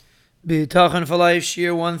Bitachon4life,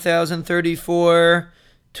 Shiur 1034,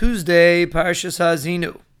 Tuesday, Parshas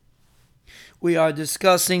Hazinu. We are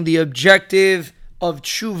discussing the objective of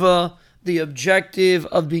tshuva, the objective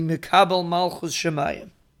of being Mekabel Malchus Shemayim.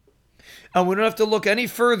 And we don't have to look any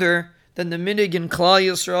further than the minig in Klal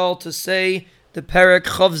Yisrael to say the Perek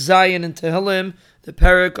Chav Zayin in Tehillim, the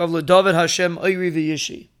Perek of L'David Hashem Oyri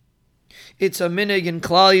V'Yishi. It's a minig in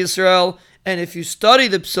Klal Yisrael, and if you study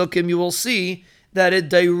the psukim, you will see that it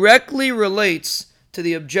directly relates to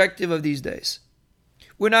the objective of these days.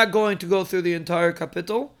 We're not going to go through the entire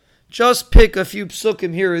kapitel, just pick a few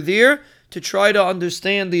psukim here or there to try to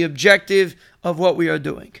understand the objective of what we are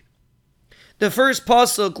doing. The first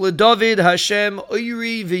pasuk, L'David Hashem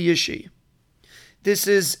Oyri V'Yishi. This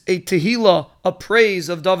is a tehillah, a praise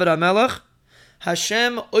of David HaMelech.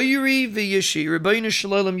 Hashem Oyri V'Yishi. Rabbeinu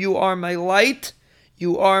Shalom, you are my light,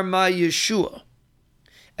 you are my Yeshua.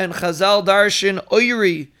 And Chazal Darshan,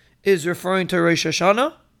 Oyri is referring to Rosh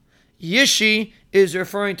Hashanah. Yishi is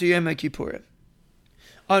referring to Yom Kippurim.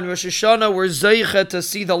 On Rosh Hashanah, we're zeicha to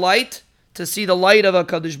see the light of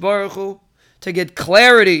HaKadosh Baruch Hu, to get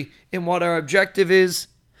clarity in what our objective is.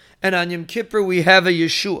 And on Yom Kippur, we have a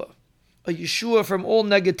Yeshua from all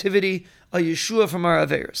negativity, a Yeshua from our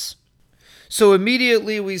Averos. So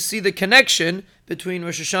immediately we see the connection between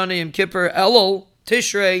Rosh Hashanah, Yom Kippur, Elul,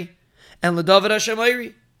 Tishrei, and L'David Hashem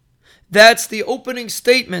Oyri. That's the opening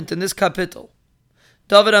statement in this kapitel.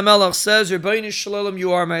 David HaMelech says, Rabbeinu Shalom,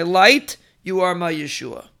 you are my light, you are my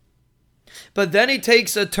Yeshua. But then he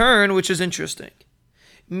takes a turn which is interesting.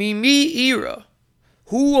 Mimi ira,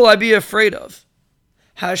 who will I be afraid of?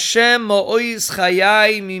 Hashem ma'ois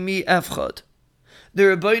chayai mimi efchad. The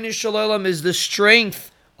Rabbeinu Shalom is the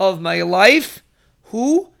strength of my life.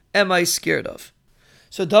 Who am I scared of?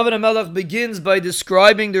 So David HaMelech begins by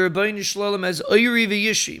describing the Rabbeinu Shalom as Oyri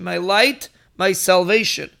V'Yishi, my light, my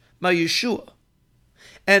salvation, my Yeshua.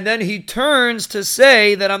 And then he turns to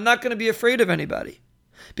say that I'm not going to be afraid of anybody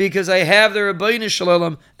because I have the Rabbeinu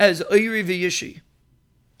Shalom as Oyri V'Yishi.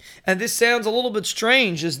 And this sounds a little bit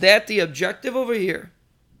strange. Is that the objective over here?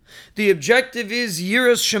 The objective is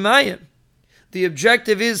Yiras Shemayim. The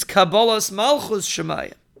objective is Kabbalas Malchus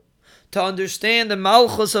Shemayim. To understand the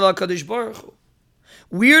Malchus of HaKadosh Baruch Hu.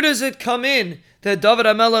 Where does it come in that David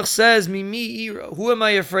HaMelech says, Mimi ira, who am I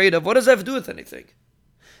afraid of? What does that have to do with anything?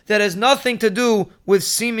 That has nothing to do with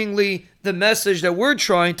seemingly the message that we're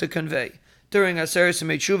trying to convey during Aseret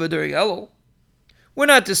Tshuva, during Elul. We're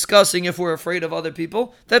not discussing if we're afraid of other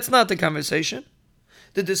people. That's not the conversation.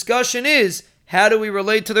 The discussion is, how do we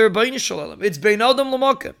relate to the Rabbeinu Shalom? It's Bein Adam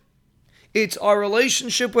L'Makom. It's our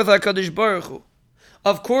relationship with HaKadosh Baruch Hu.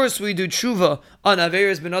 Of course, we do tshuva on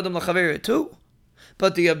Averes Bein Adam L'Chavera too.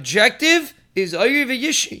 But the objective is Oyri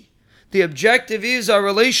V'Yishi. The objective is our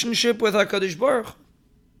relationship with HaKadosh Baruch Hu.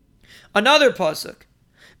 Another pasuk.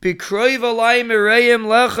 B'kroiv alai Mirayim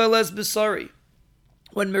lecha les b'sari.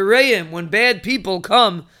 When bad people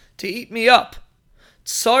come to eat me up,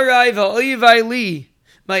 Tsarai va'oivai li,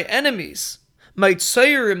 my enemies, my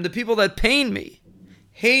tsairim, the people that pain me,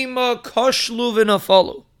 Hema koshlu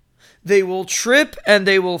v'nafalu. They will trip and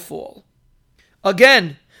they will fall.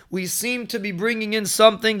 Again, we seem to be bringing in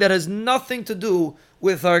something that has nothing to do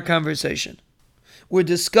with our conversation. We're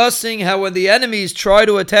discussing how when the enemies try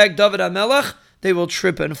to attack David HaMelech, they will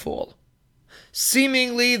trip and fall.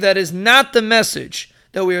 Seemingly, that is not the message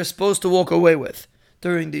that we are supposed to walk away with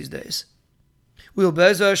during these days. We'll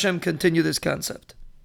Be'ezras Hashem continue this concept.